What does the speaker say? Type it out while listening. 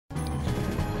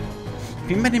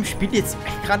bin bei dem Spiel jetzt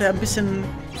echt gerade ein bisschen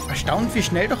erstaunt, wie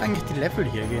schnell doch eigentlich die Level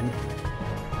hier gehen.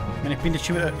 Ich meine, ich bin jetzt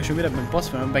schon wieder beim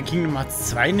Boss. Wenn man bei Kingdom Hearts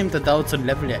 2 nimmt, dann dauert so ein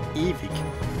Level ja ewig.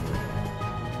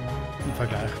 Im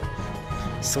Vergleich.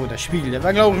 So, der Spiegel. Der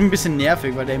war, glaube ich, ein bisschen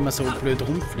nervig, weil der immer so blöd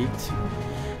rumfliegt.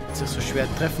 Sich so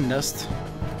schwer treffen lässt.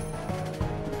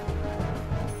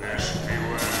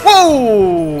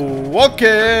 Wow!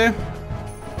 Okay!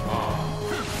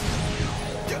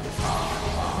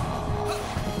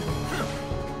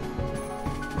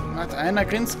 Hat einer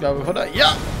grinst, glaube ich, oder?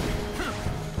 Ja!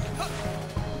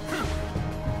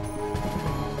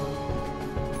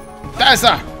 Da ist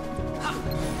er!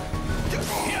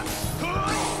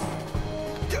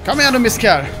 Komm her, du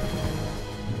Mistkerl!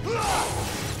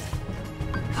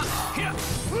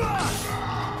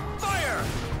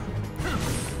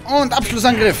 Und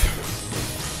Abschlussangriff!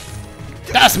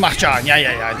 Das macht Schaden! Ja,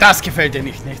 ja, ja, das gefällt dir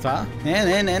nicht wahr? Nee.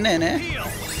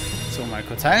 So, mal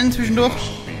kurz heilen zwischendurch.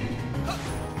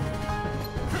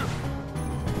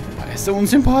 Er ist so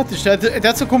unsympathisch. Der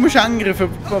hat so komische Angriffe,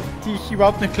 auf die ich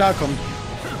überhaupt nicht klarkomme.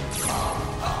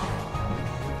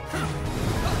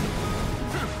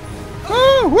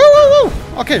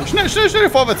 Okay, schnell,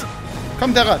 vorwärts.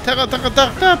 Komm, Terra. Ich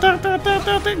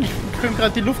kann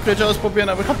gerade die Luftgrätsche ausprobieren,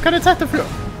 aber ich habe keine Zeit dafür.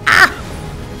 Ah!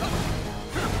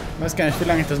 Ich weiß gar nicht, wie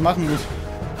lange ich das machen muss.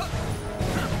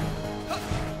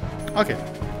 Okay.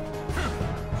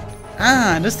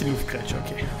 Ah, das ist die Luftgrätsche,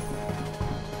 okay.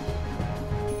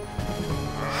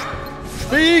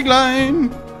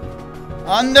 Spieglein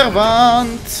an der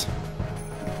Wand.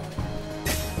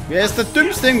 Wer ist der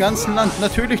Dümmste im ganzen Land?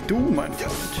 Natürlich du, mein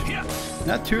Freund.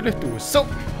 Natürlich du. So.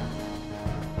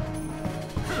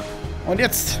 Und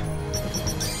jetzt.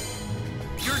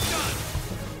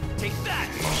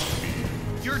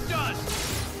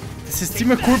 Das ist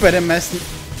ziemlich cool bei den meisten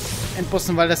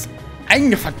Endbossen, weil das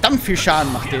eigentlich verdammt viel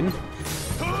Schaden macht denen.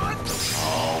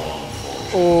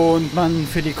 Und man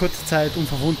für die kurze Zeit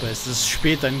unverwundbar ist. Das ist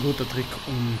später ein guter Trick,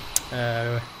 um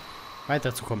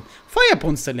weiterzukommen.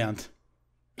 Feuerbrunst erlernt.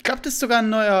 Ich glaube, das ist sogar ein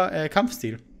neuer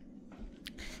Kampfstil.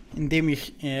 In den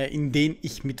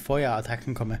ich mit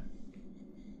Feuerattacken komme.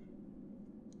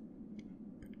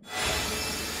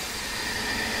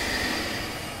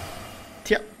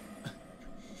 Tja.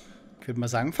 Ich würde mal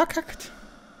sagen, verkackt.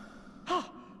 How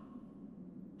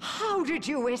did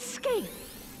you escape?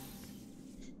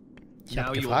 Ich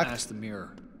habe gefragt. gefragt. The mirror.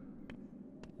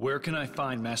 Where can I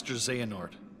find Meister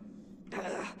Xehanort?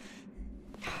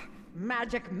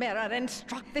 Magic mirror,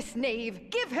 instruct this knave.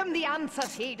 Give him the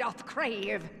answers he doth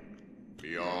crave.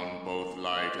 Beyond both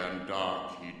light and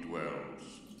dark he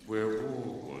dwells, where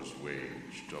war was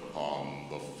waged upon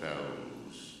the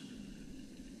fells.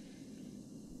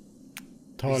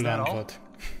 Tolle Antwort.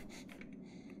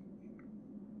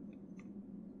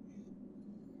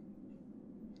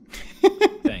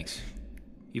 Thanks.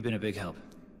 You've been a big help.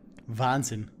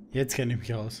 Wahnsinn. Jetzt kenne ich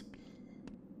mich aus.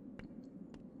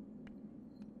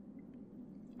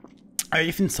 Aber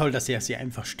ich finde es toll, dass er sie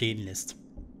einfach stehen lässt.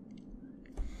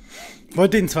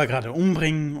 Wollte ihn zwar gerade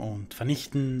umbringen und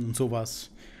vernichten und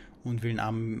sowas. Und will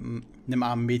einem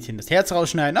armen Mädchen das Herz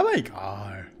rausschneiden, aber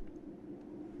egal.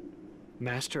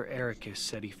 Master Ericus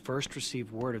said he first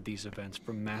received word of these events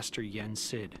from Master Yen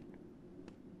Sid.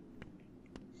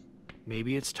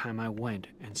 Maybe it's time I went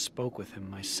and spoke with him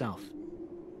myself.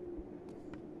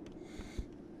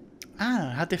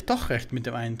 Ah, hatte ich doch recht mit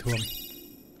dem einen Turm.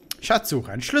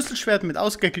 Schatzsuche. Ein Schlüsselschwert mit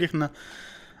ausgeglichenen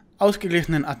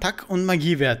Attack- und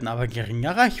Magiewerten, aber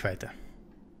geringer Reichweite.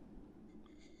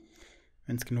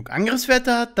 Wenn es genug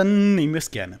Angriffswerte hat, dann nehmen wir es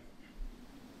gerne.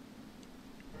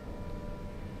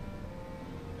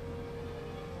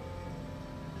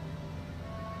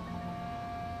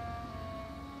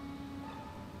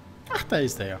 Ach, da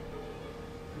ist er ja.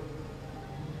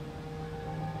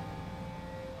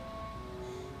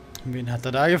 Wen hat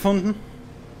er da gefunden?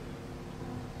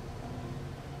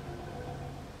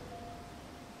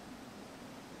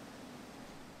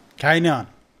 Keine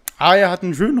Ahnung. Aber er hat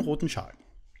einen schönen roten Schal.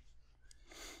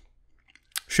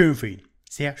 Schön für ihn.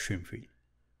 Sehr schön für ihn.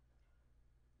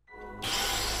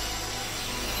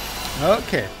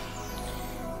 Okay.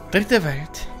 Dritte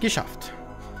Welt geschafft.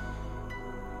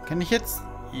 Kann ich jetzt?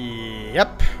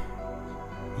 Yep.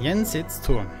 Jens sitzt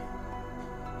Turm.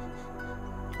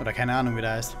 Oder keine Ahnung, wie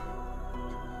der heißt.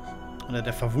 Oder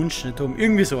der verwunschene Turm.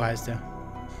 Irgendwie so heißt er.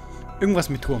 Irgendwas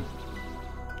mit Turm.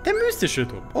 Der mystische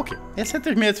Turm. Okay. Das hätte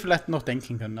ich mir jetzt vielleicht noch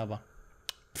denken können, aber...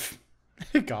 Pff,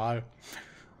 egal.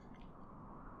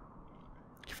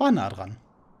 Ich war nah dran.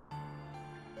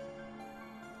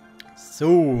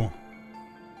 So.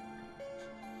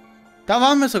 Da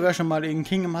waren wir sogar schon mal in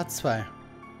Kingdom Hearts 2.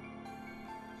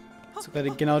 Sogar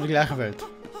genau die gleiche Welt.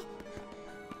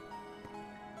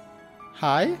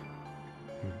 Hi.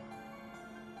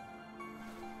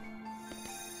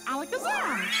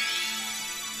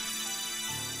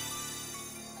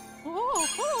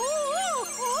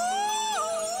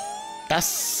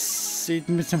 Das sieht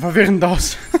ein bisschen verwirrend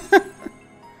aus.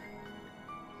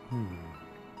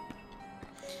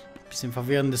 Bisschen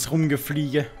verwirrendes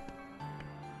Rumgefliege.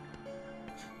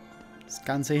 Das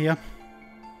Ganze hier.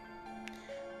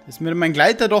 Das ist mir mein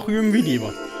Gleiter doch irgendwie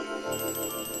lieber.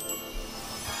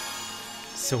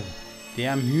 So.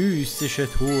 Der mystische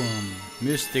Turm.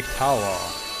 Mystic Tower.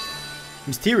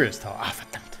 Mysterious Tower. Ah,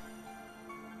 verdammt.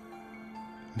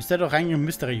 Müsste doch eigentlich ein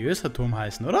mysteriöser Turm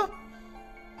heißen, oder?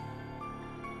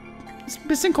 Ist ein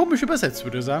bisschen komisch übersetzt,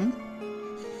 würde ich sagen.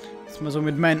 Jetzt mal so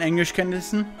mit meinen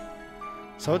Englischkenntnissen.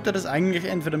 Sollte das eigentlich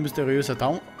entweder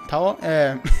mysteriöser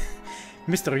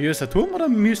mysteriöser Turm oder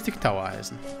Mystic Tower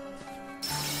heißen?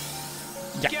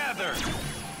 Ja.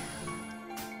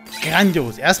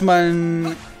 Grandios. Erstmal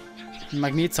ein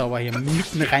Magnetzauber hier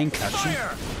mitten reinklatschen.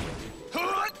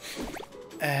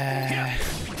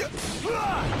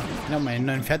 Genau, meine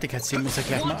neuen Fertigkeitsziele muss ich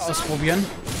gleich mal ausprobieren.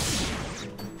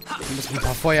 Ich muss ein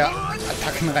paar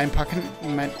Feuerattacken reinpacken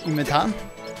in mein Inventar.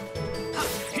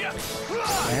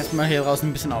 Erstmal hier draußen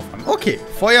ein bisschen aufräumen. Okay,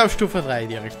 Feuer auf Stufe 3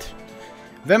 direkt.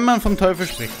 Wenn man vom Teufel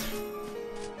spricht.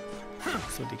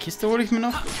 So, die Kiste hole ich mir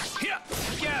noch.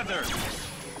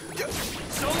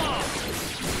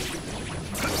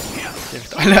 Die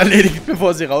wird alle erledigt,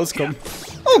 bevor sie rauskommen.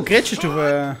 Oh, Grätsche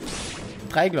Stufe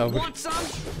 3, glaube ich.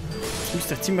 Ich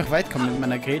müsste ziemlich weit kommen mit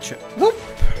meiner Grätsche. Wupp.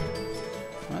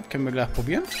 Das können wir gleich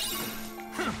probieren.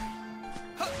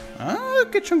 Ah,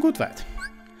 geht schon gut weit.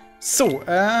 So,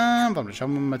 warte,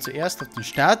 schauen wir mal zuerst auf den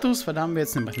Status, weil da haben wir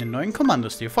jetzt nämlich einen neuen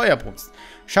Kommandostil. Feuerbrunst.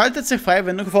 Schaltet sich frei,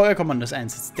 wenn du Feuerkommandos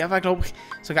einsetzt. Der war, glaube ich,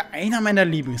 sogar einer meiner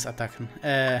Lieblingsattacken.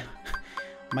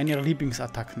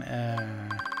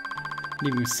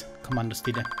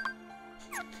 Lieblingskommandostile.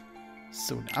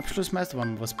 So, der Abschlussmeister,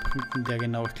 was bringt denn der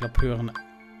genau? Ich glaube, höheren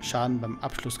Schaden beim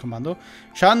Abschlusskommando.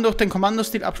 Schaden durch den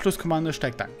Kommandostil, Abschlusskommando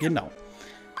steigt an. Genau.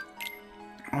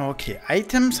 Okay,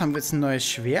 Items. Haben wir jetzt ein neues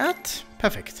Schwert.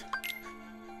 Perfekt.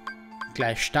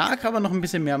 Gleich stark, aber noch ein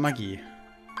bisschen mehr Magie.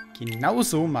 Genau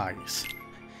so mag ich's.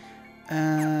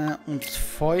 Und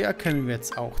Feuer können wir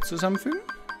jetzt auch zusammenfügen.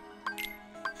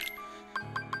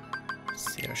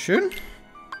 Sehr schön.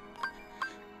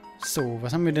 So,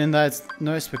 was haben wir denn da jetzt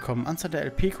Neues bekommen? Anzahl der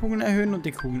LP-Kugeln erhöhen und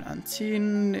die Kugeln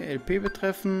anziehen. LP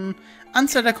betreffen.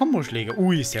 Anzahl der Komboschläge.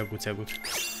 Ui, sehr gut, sehr gut.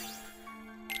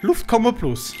 Luftkombo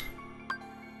plus.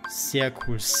 Sehr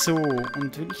cool. So,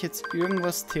 und will ich jetzt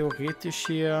irgendwas theoretisch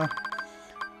hier...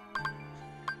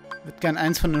 Ich würde gerne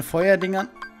eins von den Feuerdingern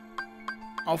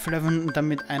aufleveln und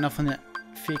damit einer von den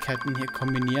Fähigkeiten hier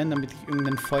kombinieren, damit ich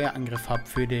irgendeinen Feuerangriff habe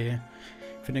für den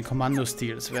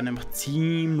Kommandostil. Das wäre nämlich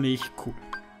ziemlich cool.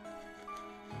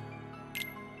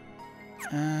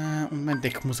 Und mein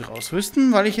Deck muss ich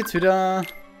ausrüsten, weil ich jetzt wieder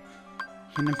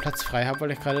hier einen Platz frei habe,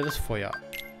 weil ich gerade das Feuer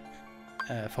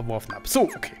verworfen habe. So,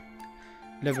 okay.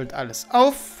 Levelt alles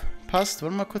auf. Passt.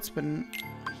 Wollen wir mal kurz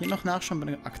hier noch nachschauen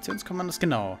bei den Aktionskommandos.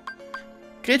 Genau.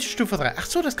 Grätsche Stufe 3. Ach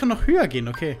so, das kann noch höher gehen.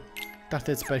 Okay. Ich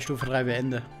dachte jetzt bei Stufe 3 wäre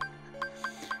Ende.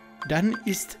 Dann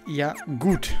ist ja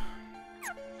gut.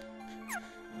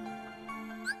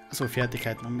 So,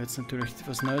 Fertigkeiten. Haben wir jetzt natürlich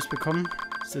was Neues bekommen.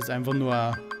 Das ist jetzt einfach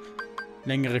nur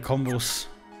längere Kombos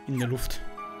in der Luft.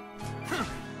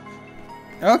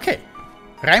 Okay.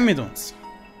 Rein mit uns.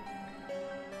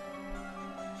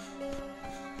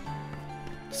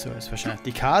 So, ist wahrscheinlich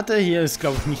die Karte. Hier ist,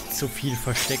 glaube ich, nicht so viel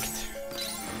versteckt.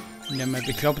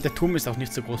 Ich glaube, der Turm ist auch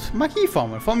nicht so groß.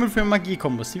 Magieformel. Formel für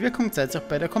Magiekombos. Die Wirkung zeigt sich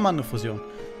bei der Kommandofusion.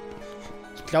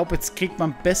 Ich glaube, jetzt kriegt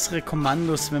man bessere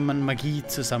Kommandos, wenn man Magie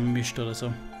zusammenmischt oder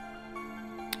so.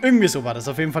 Irgendwie so war das.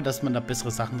 Auf jeden Fall, dass man da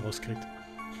bessere Sachen rauskriegt.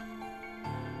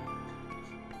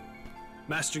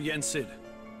 Master Sid.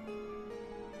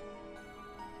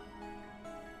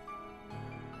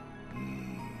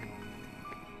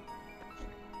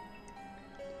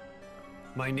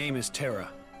 My name is Terra.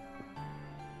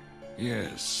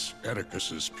 Yes,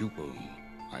 Ericus's pupil.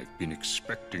 I've been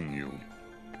expecting you.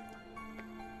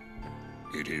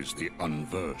 It is the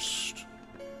unversed.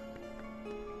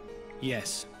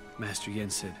 Yes, Master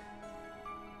Sid.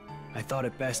 I thought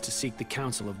it best to seek the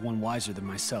counsel of one wiser than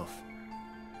myself.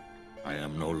 I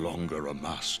am no longer a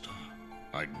master.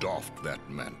 I doffed that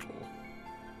mantle.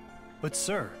 But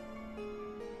sir,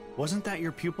 wasn't that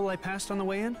your pupil I passed on the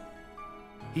way in?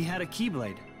 He had a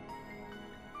keyblade.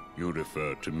 You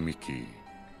refer to Mickey.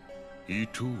 He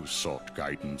too sought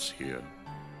guidance here.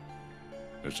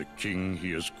 As a king,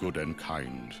 he is good and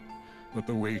kind, but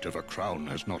the weight of a crown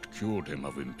has not cured him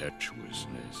of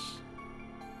impetuousness.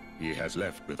 He has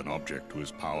left with an object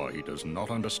whose power he does not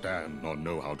understand nor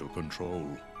know how to control.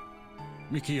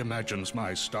 Mickey imagines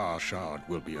my star shard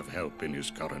will be of help in his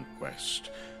current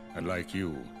quest, and like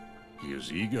you, he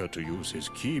is eager to use his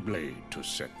keyblade to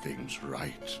set things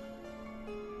right.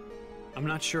 I'm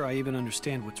not sure I even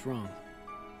understand what's wrong.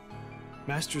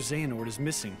 Meister Xehanort is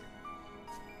missing.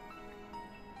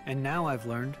 And now I've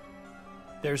learned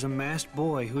there's a masked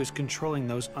boy who is controlling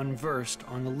those unversed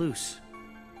on the loose.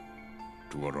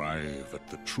 To arrive at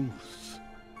the truth,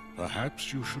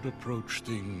 perhaps you should approach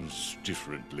things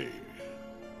differently.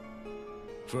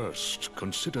 First,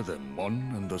 consider them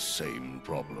one and the same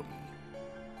problem.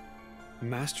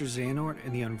 Meister Xehanort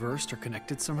and the unversed are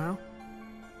connected somehow?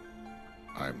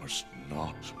 I must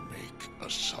not make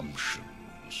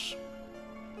assumptions.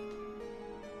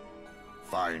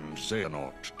 Find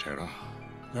Xehanort, Terra.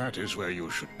 That is where you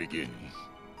should begin.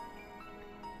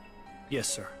 Yes,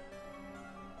 sir.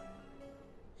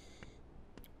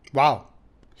 Wow.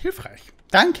 Hilfreich.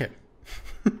 Danke.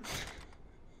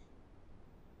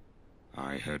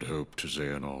 I had hoped,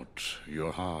 Xehanort,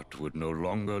 your heart would no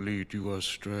longer lead you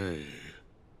astray.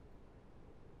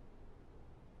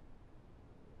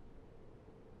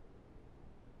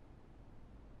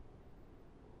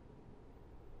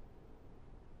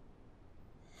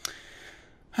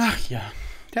 Ach ja,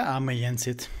 der arme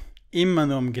Jensit. Immer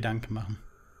nur um Gedanken machen.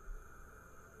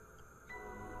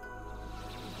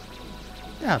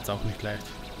 Der hat's auch nicht leicht.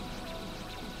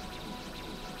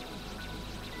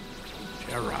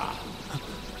 Terra.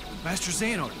 Meister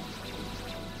Xehanort!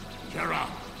 Terra.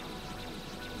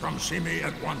 Come see me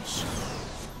at once.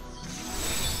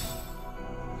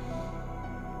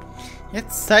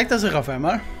 Jetzt zeigt er sich auf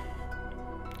einmal.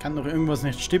 Kann doch irgendwas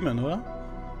nicht stimmen, oder?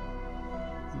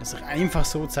 Wenn er sich einfach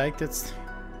so zeigt jetzt.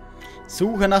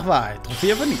 Suche nach Wahrheit.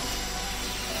 Trophäe aber nicht.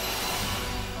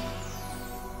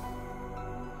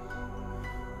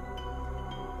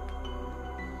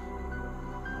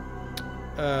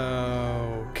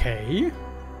 Okay.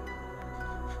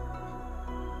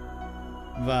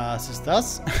 Was ist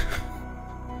das?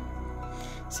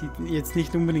 Sieht jetzt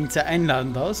nicht unbedingt sehr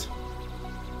einladend aus.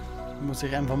 Muss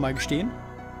ich einfach mal gestehen.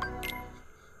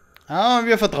 Aber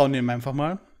wir vertrauen ihm einfach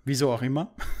mal. Wieso auch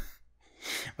immer.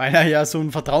 Weil er ja so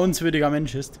ein vertrauenswürdiger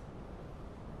Mensch ist.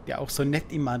 Der auch so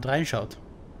nett immer reinschaut.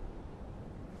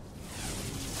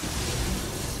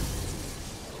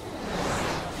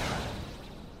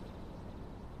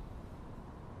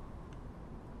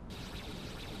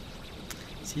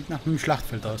 Sieht nach einem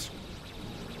Schlachtfeld aus.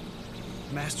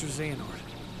 Meister Xehanort.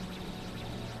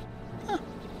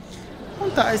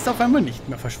 Und da ist auf einmal nicht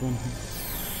mehr verschwunden.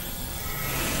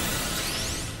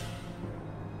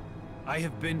 I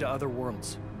have been to other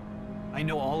worlds. I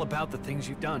know all about the things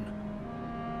you've done.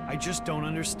 I just don't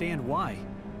understand why.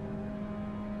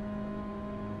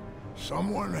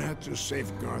 Someone had to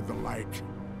safeguard the light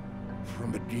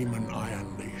from the demon I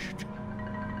unleashed.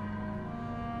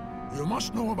 You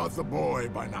must know about the boy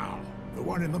by now, the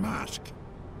one in the mask.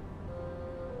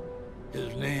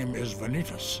 His name is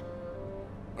Ventus,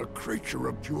 a creature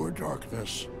of pure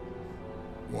darkness,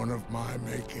 one of my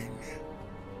making.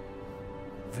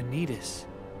 Ventus.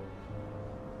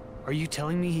 Are you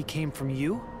telling me he came from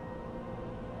you?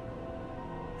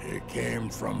 He came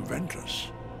from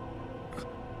Ventus.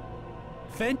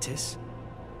 Ventus?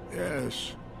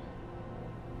 Yes.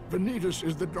 Ventus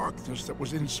is the darkness that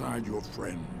was inside your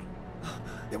friend.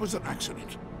 There was an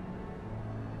accident.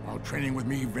 While training with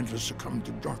me, Ventus succumbed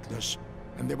to darkness,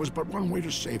 and there was but one way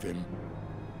to save him.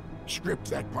 Strip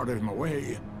that part of him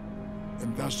away,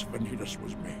 and thus Ventus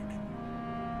was made.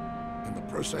 In the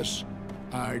process,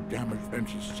 I damaged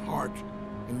Ventus' heart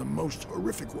in the most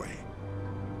horrific way.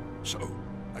 So,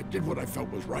 I did what I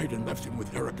felt was right and left him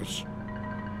with Heracus.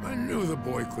 I knew the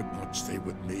boy could not stay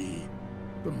with me,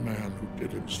 the man who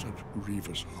did him such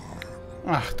grievous harm.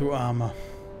 Ach du Armer.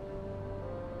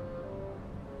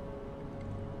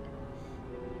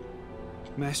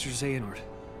 Meister Xehanort.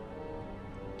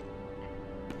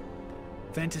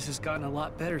 Ventus has gotten a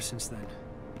lot better since then.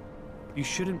 You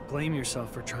shouldn't blame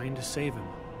yourself for trying to save him.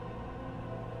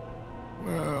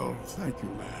 Well, thank you,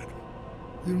 lad.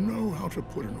 You know how to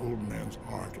put an old man's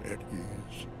heart at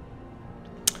ease.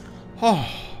 Oh.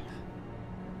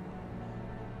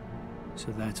 So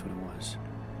that's what it was.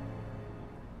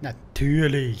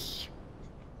 Natürlich.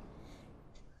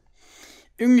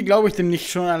 Irgendwie glaube ich dem nicht,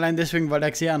 schon allein deswegen, weil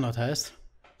er Xehanort heißt.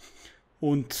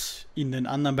 Und in den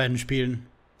anderen beiden Spielen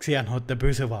Xehanort der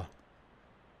Böse war.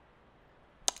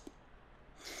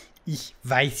 Ich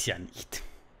weiß ja nicht.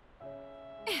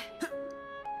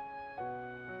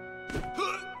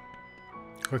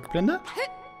 Rückblende?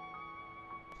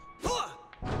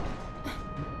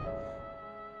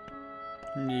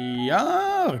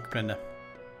 Ja, Rückblende.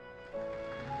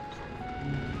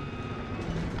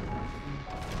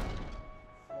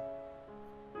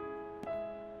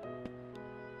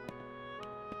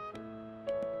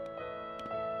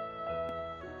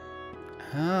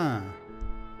 Ah.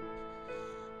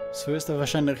 So ist er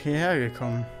wahrscheinlich hierher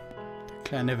gekommen. Der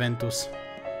kleine Ventus.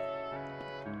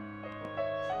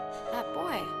 That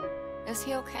boy, is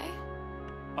he okay?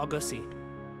 I'll go see.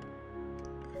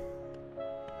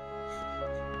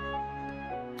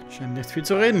 Scheint nicht viel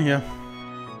zu reden hier.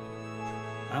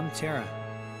 I'm Tara.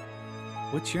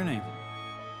 What's your name?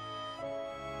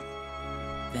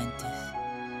 Ventus.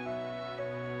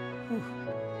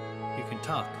 You can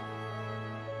talk.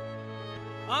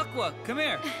 Aqua, come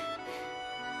here.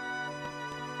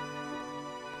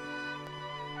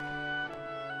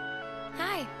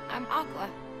 Hi, I'm Aqua.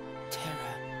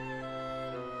 Terra.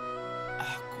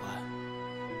 Aqua.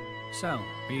 So,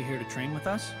 are you here to train with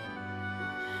us?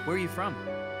 Where are you from?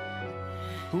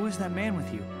 Who is that man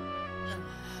with you?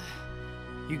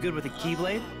 You good with a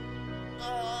keyblade?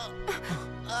 Whoa!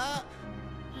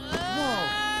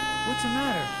 What's the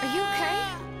matter? Are you okay?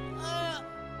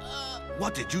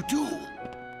 What did you do?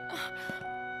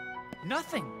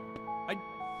 Nothing.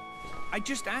 I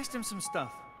just asked him some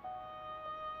stuff.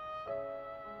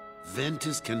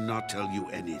 Ventus cannot tell you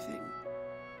anything.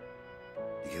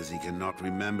 Because he cannot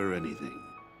remember anything.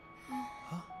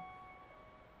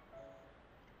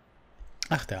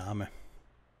 Ach, der Arme.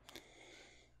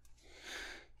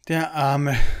 Der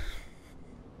Arme.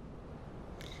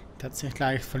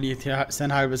 Tatsächlich verliert ja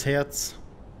sein halbes Herz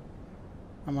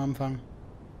am Anfang.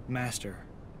 Master,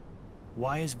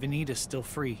 why is Ventus still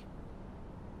free?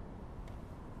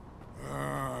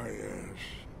 Ah, yes.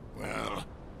 Well,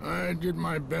 I did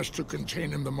my best to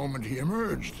contain him the moment he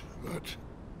emerged, but...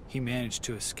 He managed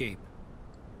to escape.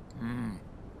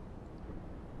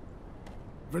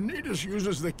 Ventus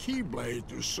uses the Keyblade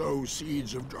to sow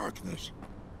seeds of darkness.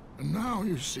 And now,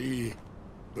 you see,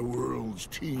 the world's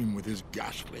teem with his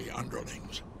ghastly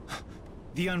underlings.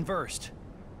 The Unversed.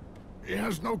 He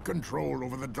has no control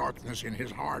over the darkness in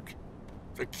his heart.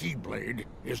 The Keyblade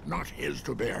is not his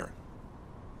to bear.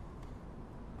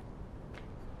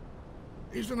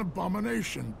 He's an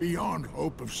abomination beyond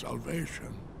hope of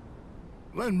salvation.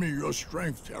 Lend me your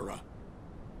strength, Terra.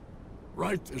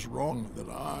 Right this wrong that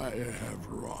I have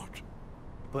wrought.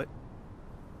 But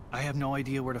I have no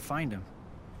idea where to find him.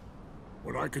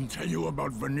 What I can tell you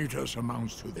about Ventus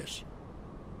amounts to this.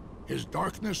 His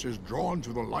darkness is drawn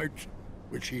to the light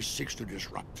which he seeks to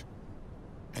disrupt,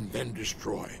 and then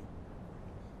destroy.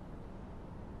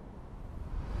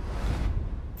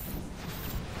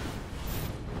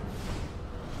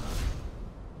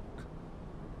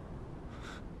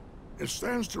 It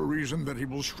stands to reason that he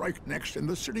will strike next in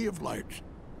the City of Light,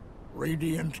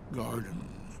 Radiant Garden.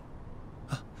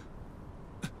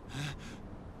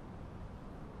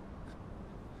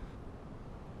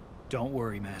 Don't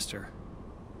worry, Master.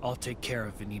 I'll take care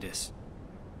of Ventus.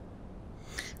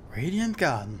 Radiant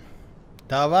Garden.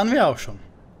 Da waren wir auch schon.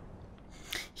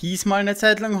 Hieß mal eine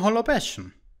Zeit lang Hollow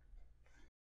Bastion.